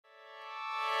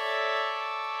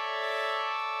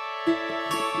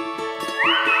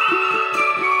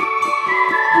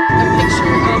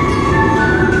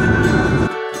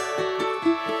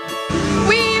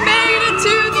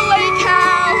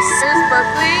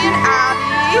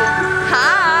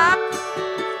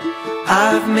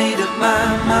I've made up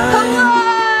my mind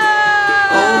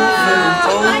over and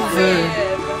over.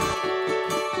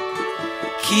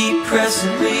 Keep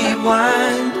pressing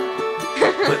rewind,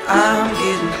 but I'm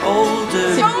getting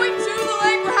older. Going to the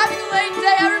lake, we're having a lake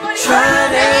day, everybody.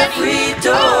 Tried every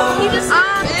door,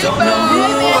 don't know who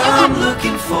I'm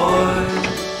looking for.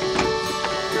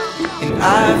 And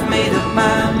I've made up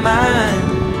my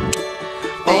mind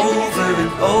over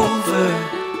and over.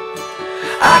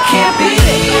 I can't be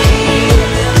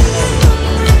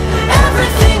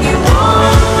everything you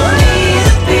want me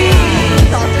to be.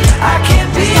 I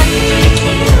can't be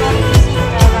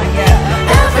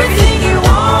everything you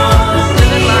want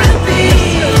me to be.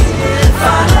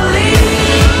 Finally,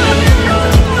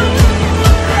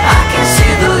 I can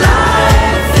see the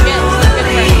light through the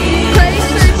leaves,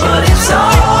 but it's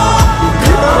all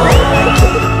gone.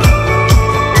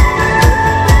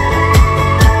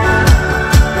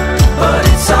 But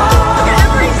it's all gone.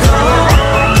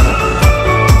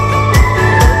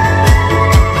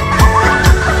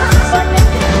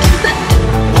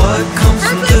 What comes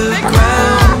from the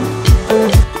ground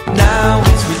now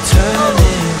it's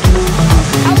returning.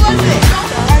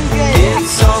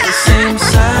 It's all the same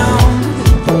sound,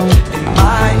 and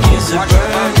my ears are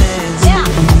burning.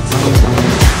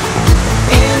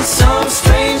 In some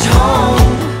strange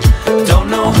home, don't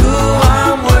know who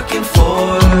I'm working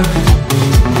for.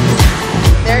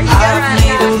 There you go. I've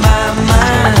made up my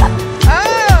mind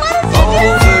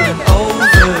over and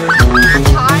over.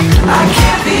 I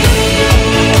can't be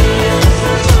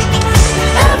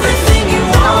everything you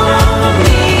want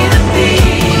me to be.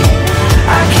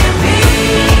 I can't be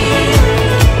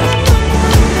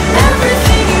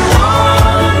everything you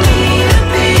want me to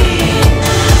be.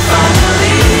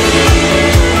 Finally,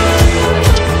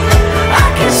 I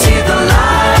can see the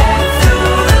light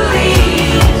through the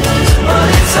leaves, but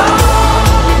it's all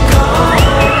gone.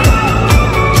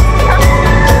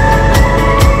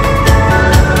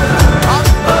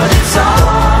 But it's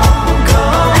all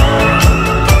gone.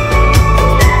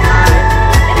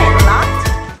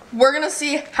 We're gonna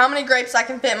see how many grapes I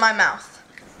can fit in my mouth.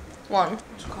 One.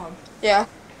 Yeah.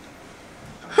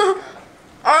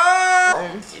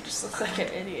 You just look like an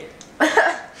idiot. I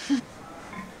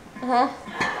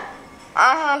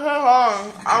have too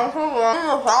long. I'm too long.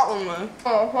 I'm a fat woman.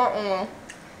 I'm a fat woman.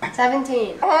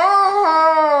 17.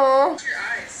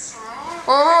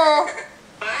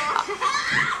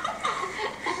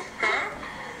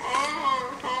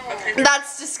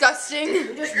 That's disgusting.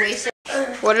 You just wasted.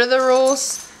 What are the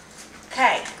rules?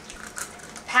 Okay.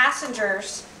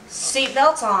 Passengers,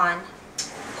 seatbelts on,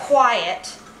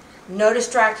 quiet, no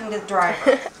distracting the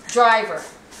driver. Driver,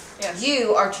 Yes.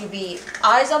 you are to be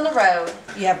eyes on the road.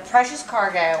 You have precious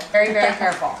cargo. Very, very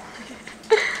careful.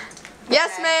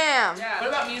 Yes, ma'am. Yeah. What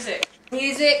about music?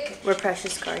 Music We're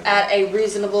precious cargo. at a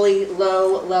reasonably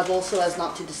low level so as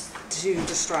not to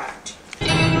distract.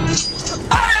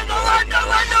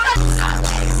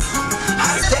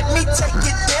 Let me take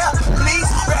it there, please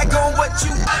brag on what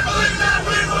you.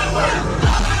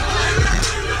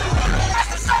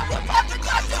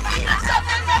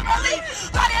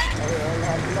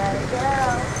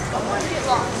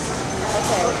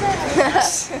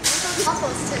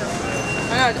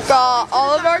 Got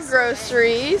all of our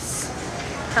groceries.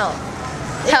 Help.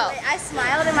 Help. I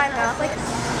smiled in my mouth like.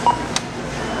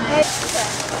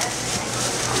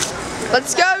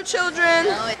 Let's go, children.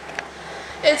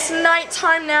 It's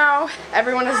nighttime now.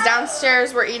 Everyone is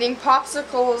downstairs. We're eating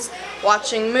popsicles,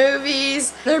 watching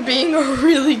movies. They're being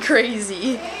really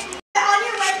crazy. On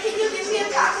your right, can you give me a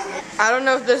pack? I don't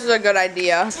know if this is a good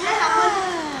idea.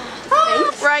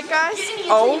 Right, guys?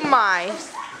 Oh my.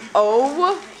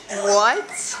 Oh,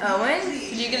 what? Owen?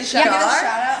 Did you get a shout Give it a out?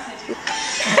 shout out.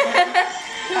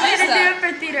 Who I is had to do that? it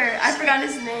for theater. I forgot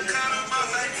his name.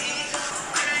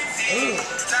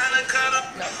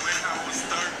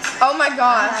 Oh my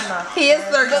gosh. He is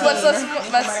 13.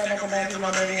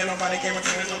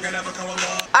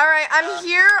 Alright, I'm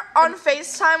here on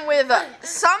FaceTime with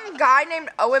some guy named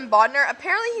Owen Bodner.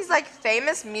 Apparently he's like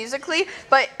famous musically,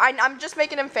 but I'm just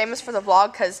making him famous for the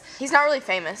vlog because he's not really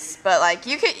famous. But like,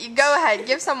 you go ahead,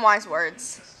 give some wise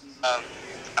words.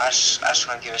 I just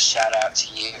want to give a shout out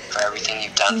to you for everything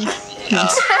you've done for me.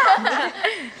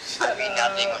 I mean,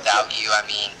 nothing without you. I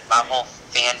mean, my whole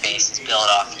fan base is built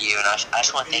off you, and I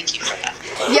just want to thank you for that.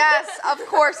 Yes, of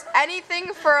course,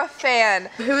 anything for a fan.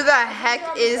 Who the heck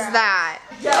is that?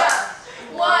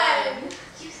 One.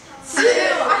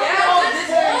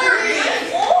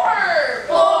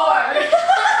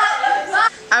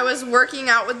 I was working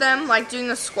out with them, like doing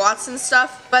the squats and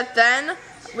stuff, but then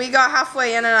we got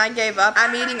halfway in and I gave up.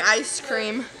 I'm eating ice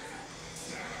cream.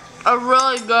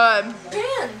 Really good.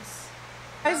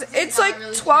 Guys, it's like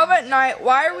 12 at night.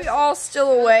 Why are we all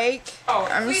still awake?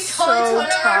 I'm so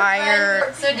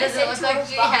tired. So does it look like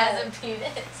she has a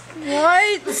penis?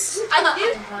 What?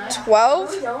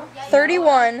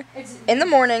 12:31 in the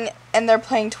morning and they're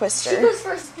playing Twister.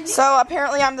 So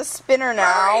apparently I'm the spinner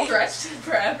now. Stretched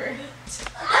forever.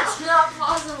 That's not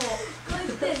possible. Look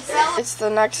at this. It's the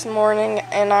next morning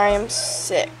and I am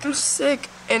sick. I'm sick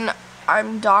and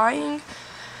I'm dying.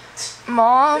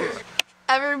 Mom,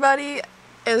 everybody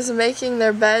is making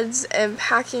their beds and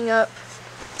packing up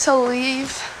to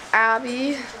leave.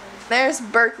 Abby. There's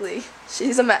Berkeley.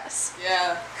 She's a mess.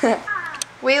 Yeah.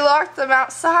 We locked them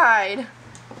outside.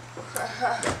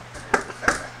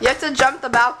 You have to jump the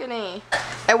balcony.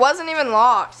 It wasn't even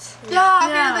locked. Yeah,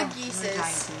 here are the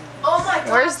geese. Oh my god.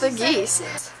 Where's the geese?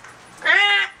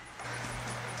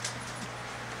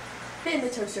 In the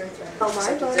toaster. Oh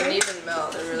my god. Didn't even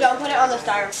melt. Really Don't put it on the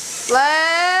styrofoam.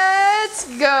 Let's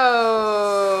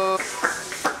go.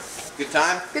 Good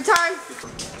time? Good time.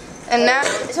 And now,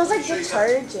 It smells like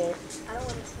detergent.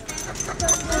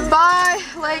 bye,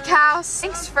 lake house.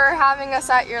 Thanks for having us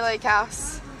at your lake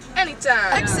house.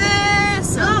 Anytime.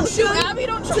 Texas! Oh, shoot, Abby,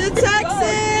 don't try To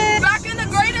Texas! Back in the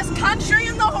greatest country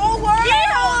in the